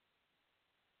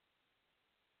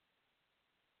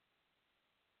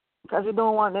 Because you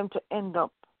don't want them to end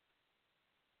up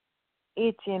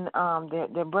eating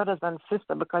their brothers and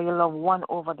sisters because you love one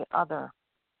over the other.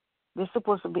 They're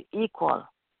supposed to be equal.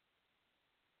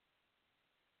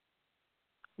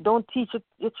 Don't teach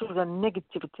your children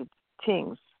negativity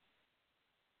things.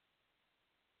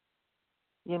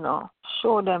 You know,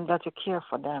 show them that you care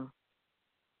for them.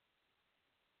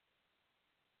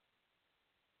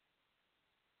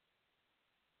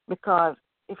 Because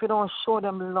if you don't show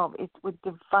them love, it would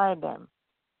divide them.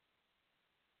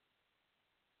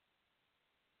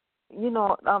 You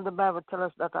know, the Bible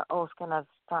tells us that a house cannot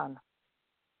stand.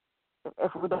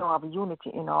 If we don't have unity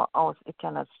in our house, it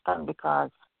cannot stand because,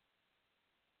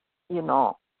 you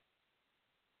know,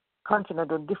 continue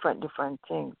to do different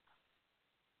things.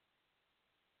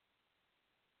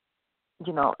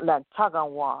 You know, like tug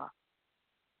and war.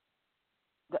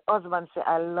 The husband say,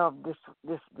 I love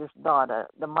this daughter.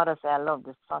 The mother say, I love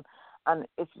this son. And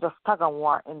it's just tug and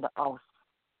war in the house.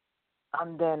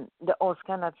 And then the house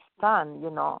cannot stand,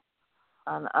 you know.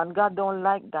 And God don't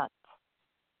like that.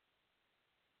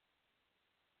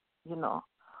 You know.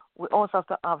 We also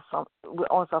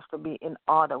have to be in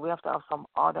order. We have to have some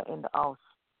order in the house.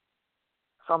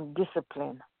 Some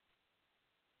discipline.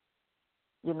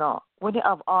 You know, when you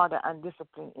have order and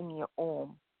discipline in your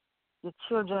home, your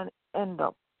children end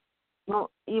up, you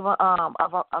know, even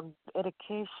have a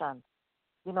education,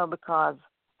 you know, because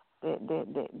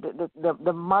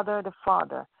the mother, the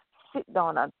father sit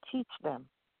down and teach them.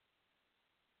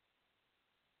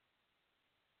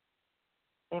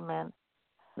 Amen.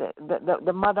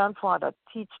 The mother and father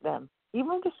teach them.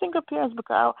 Even the single parents,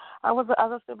 because I was, as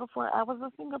I said before, I was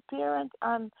a single parent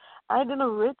and I didn't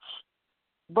rich,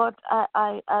 but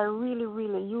I really,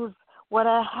 really use what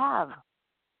I have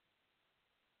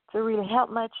to really help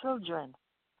my children.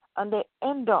 And they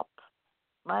end up,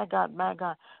 my God,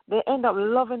 they end up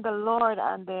loving the Lord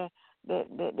and they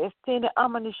stay in the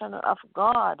admonition of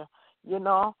God, you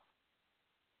know.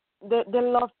 They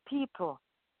love people,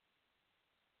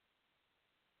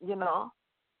 you know.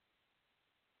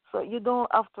 So you don't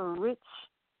have to reach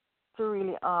to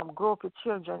really grow up your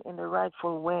children in the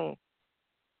rightful way.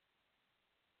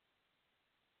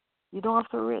 You don't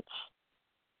have to reach.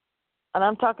 And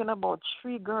I'm talking about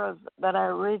 3 girls that I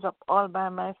raised up all by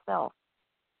myself.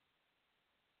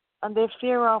 And they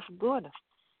fear of good.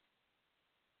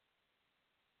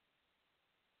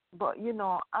 But, you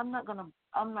know, I'm not going to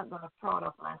I'm not going to proud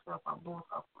of myself or boast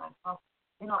of myself.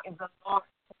 You know, it's the Lord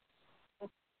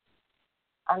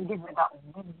and give me that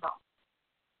wisdom.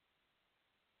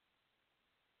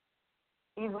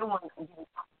 He's the one that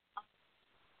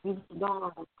gives the down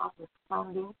of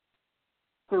understanding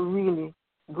to really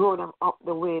grow them up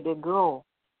the way they grow.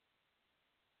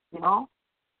 You know?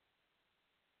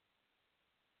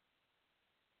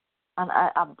 And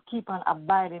I keep on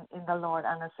abiding in the Lord,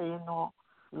 and I say, you know,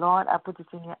 Lord, I put it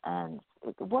in your hands.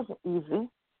 It wasn't easy.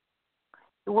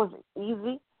 It wasn't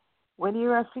easy. When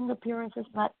you're a single parent, it's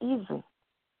not easy.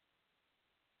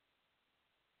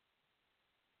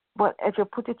 But if you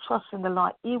put your trust in the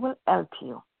Lord, He will help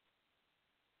you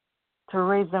to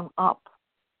raise them up.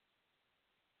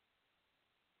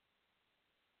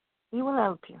 He will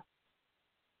help you.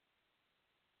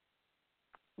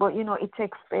 But, you know, it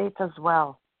takes faith as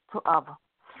well to have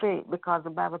faith, because the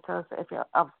Bible tells us if you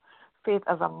have faith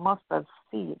as a mustard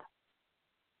seed,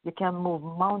 you can move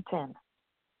mountain.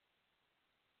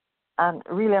 And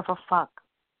really, for a fact,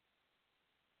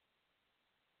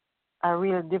 I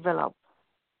really developed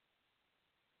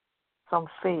some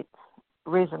faith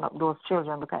raising up those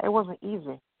children, because it wasn't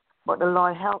easy. But the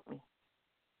Lord helped me.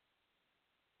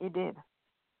 He did.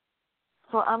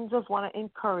 So I'm just want to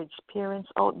encourage parents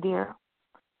out there,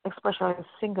 especially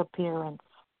single parents.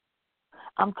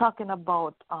 I'm talking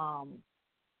about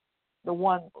the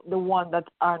one that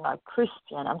are not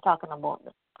Christian. I'm talking about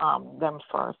them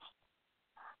first.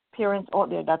 Parents out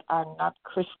there that are not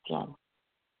Christian,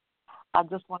 I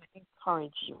just want to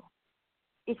encourage you.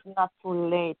 It's not too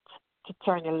late to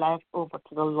turn your life over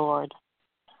to the Lord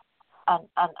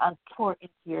and pour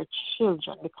into your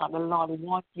children, because the Lord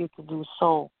wants you to do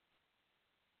so.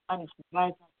 And it's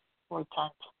vitally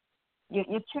important.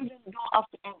 Your children don't have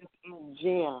to end up in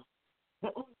jail. The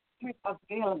only Spirit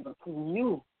available to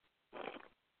you.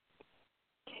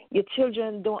 Your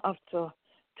children don't have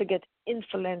to get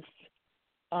influenced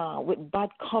with bad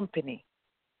company.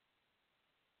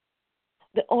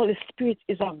 The Holy Spirit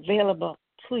is available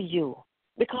to you,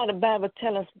 because the Bible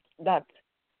tells us that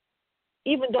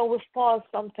even though we fall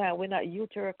sometimes, we're not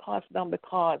utterly cast down,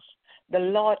 because the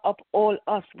Lord upholds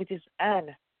us with His hand.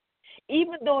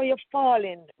 Even though you're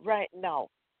falling right now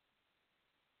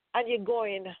and you're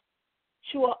going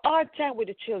through a hard time with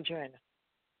the children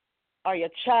or your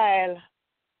child,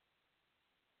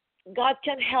 God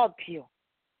can help you.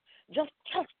 Just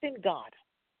trust in God,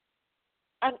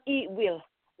 and He will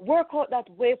work out that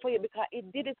way for you, because He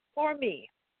did it for me.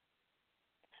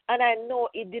 And I know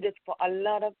He did it for a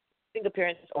lot of single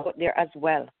parents out there as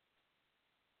well.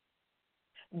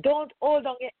 Don't hold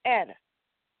on your head.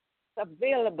 It's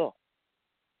available.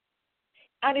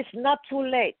 And it's not too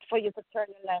late for you to turn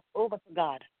your life over to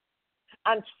God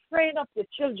and train up your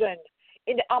children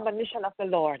in the admonition of the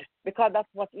Lord, because that's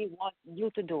what He wants you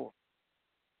to do.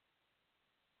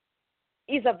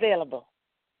 He's available.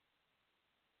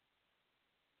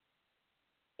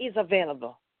 He's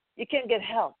available. You can get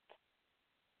help.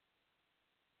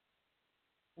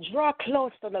 Draw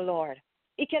close to the Lord.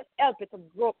 He can help you to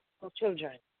grow your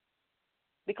children,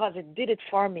 because He did it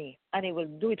for me, and He will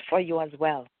do it for you as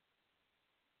well.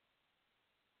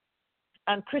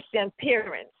 And Christian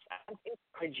parents, I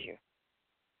encourage you,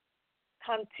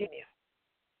 continue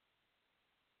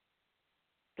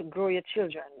to grow your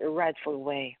children the rightful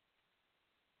way,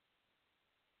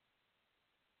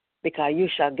 because you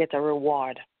shall get a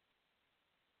reward.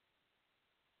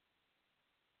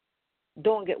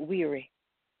 Don't get weary.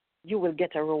 You will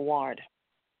get a reward.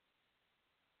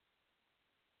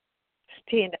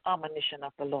 Stay in the admonition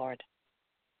of the Lord.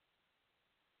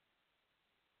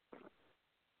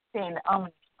 Stay in the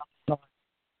admonition of the Lord.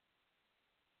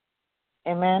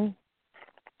 Amen.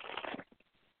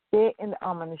 Stay in the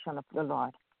admonition of the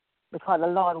Lord, because the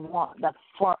Lord wants that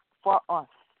for us.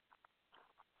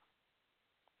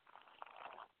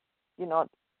 You know,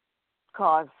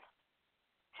 because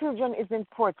children is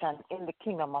important in the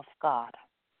kingdom of God.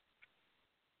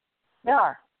 They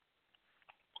are.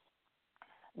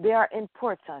 They are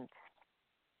important.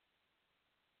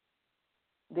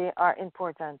 They are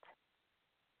important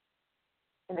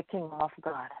in the kingdom of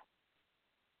God.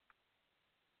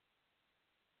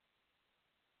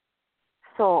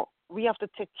 So we have to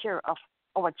take care of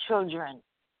our children,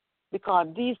 because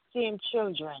these same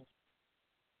children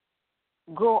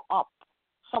grow up.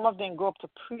 Some of them grow up to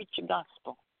preach the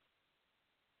gospel.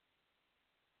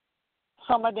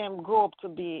 Some of them grow up to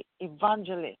be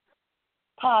evangelists,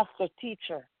 pastor,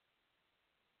 teacher.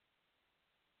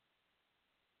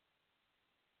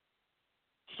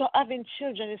 So having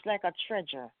children is like a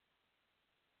treasure.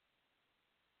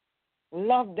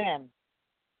 Love them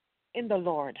in the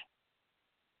Lord.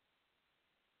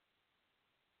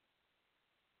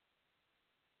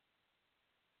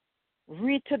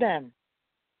 Read to them.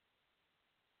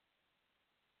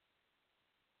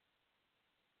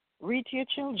 Read to your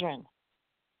children.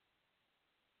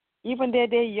 Even though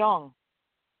they're young.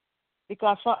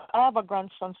 Because I have a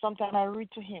grandson, sometimes I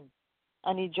read to him,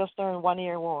 and he just turned 1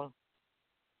 year old.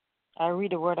 I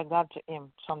read the word of God to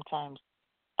him sometimes,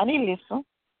 and he listens.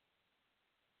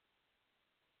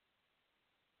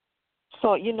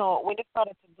 So, you know, when you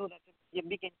started to do that, you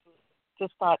begin to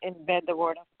start embed the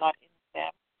word of God in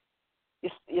them.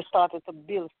 You started to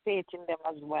build faith in them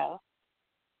as well.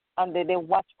 And they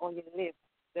watch how you live.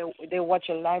 They watch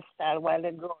your lifestyle while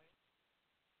they're growing.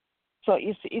 So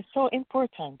it's so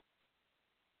important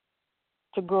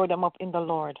to grow them up in the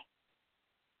Lord.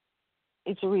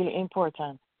 It's really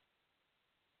important.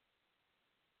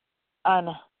 And,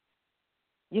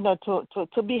 you know,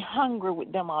 to be hungry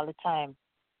with them all the time.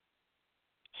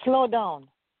 Slow down.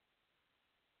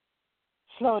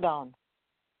 Slow down.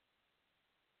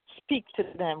 Speak to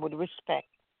them with respect.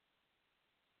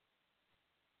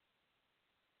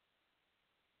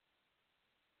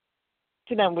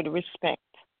 To them with respect.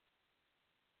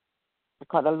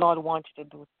 Because the Lord wants you to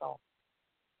do so.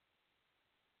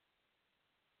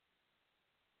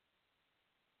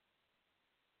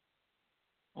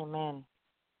 Amen.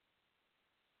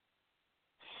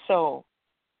 So,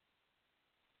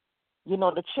 you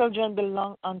know, the children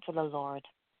belong unto the Lord.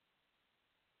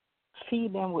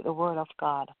 Feed them with the word of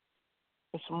God.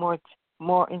 It's more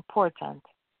important.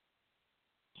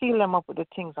 Fill them up with the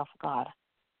things of God.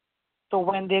 So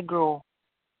when they grow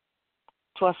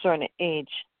to a certain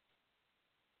age,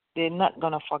 they're not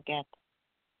going to forget.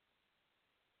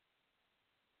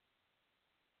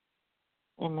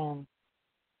 Amen.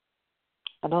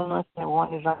 I don't know if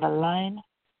anyone is on the line.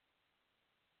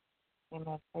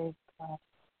 Amen. Praise God.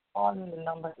 All in the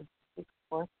number is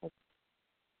 646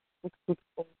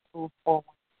 668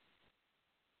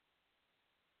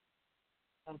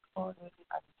 And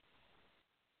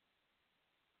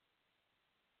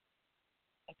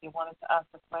if you wanted to ask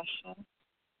a question,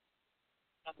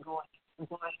 then go ahead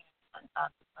and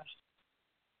ask the question.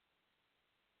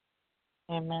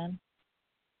 Amen.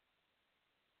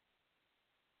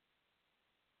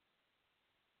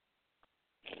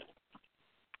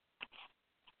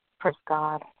 Praise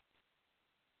God.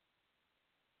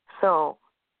 So,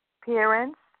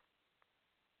 parents,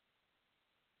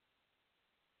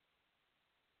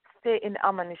 stay in the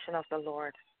admonition of the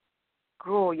Lord.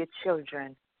 Grow your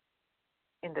children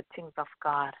in the things of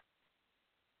God,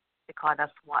 because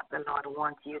that's what the Lord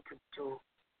wants you to do.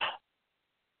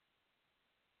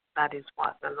 That is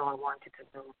what the Lord wants you to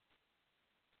do.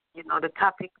 You know, the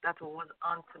topic that was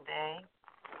on today,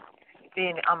 stay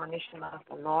in the admonition of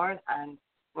the Lord, and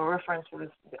we're referring to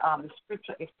the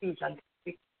scripture Ephesians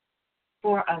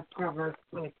 6:4 and Proverbs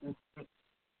 22:6.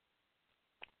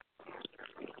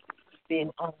 Stay in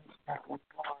the admonition of the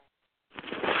Lord.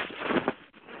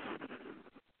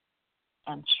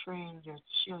 And train your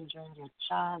children, your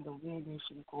child, the way they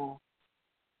should go.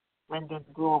 When they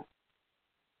grow up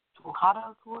to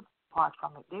adulthood, apart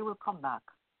from it, they will come back.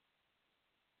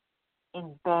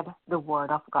 Embed the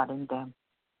word of God in them.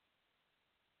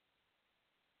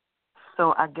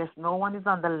 So I guess no one is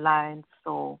on the line,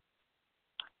 so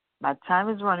my time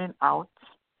is running out.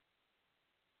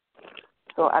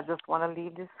 So I just want to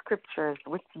leave these scriptures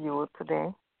with you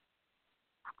today.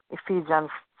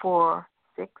 Ephesians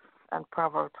 4:6 and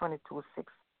Proverbs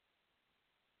 22:6.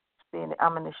 Stay in the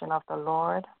admonition of the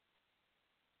Lord.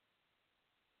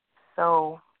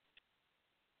 So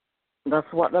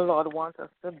that's what the Lord wants us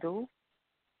to do.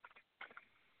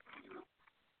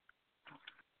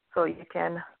 So you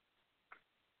can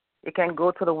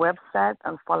go to the website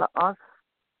and follow us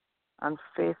on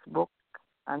Facebook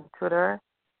and Twitter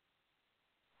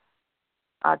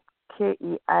at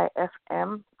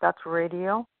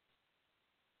KEIFM.radio.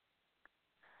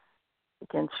 You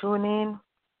can tune in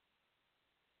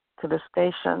to the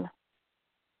station.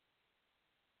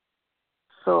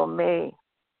 So may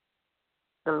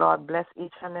the Lord bless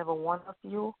each and every one of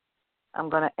you. I'm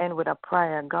going to end with a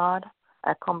prayer. God,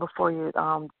 I come before you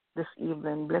this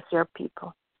evening. Bless your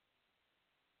people.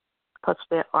 Touch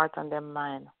their heart and their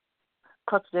mind.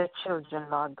 Touch their children,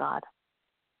 Lord God.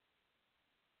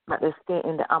 That they stay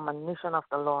in the admonition of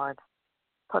the Lord.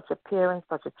 Touch your parents,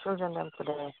 touch your children them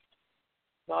today.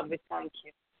 Lord, we thank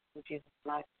you in Jesus'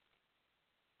 name.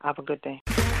 Have a good day.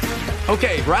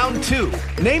 Okay, round 2.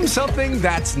 Name something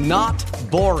that's not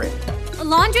boring. A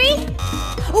laundry?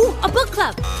 Ooh, a book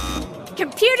club.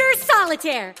 Computer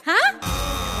solitaire, huh?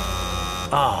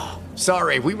 Ah,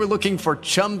 sorry, we were looking for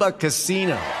Chumba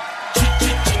Casino.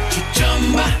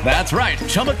 That's right.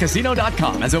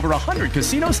 ChumbaCasino.com has over 100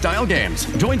 casino-style games.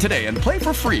 Join today and play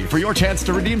for free for your chance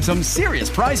to redeem some serious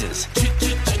prizes.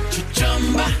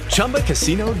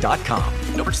 ChumbaCasino.com.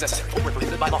 No purchase necessary. Void where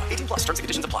prohibited by law. 18 plus terms and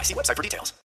conditions apply. See website for details.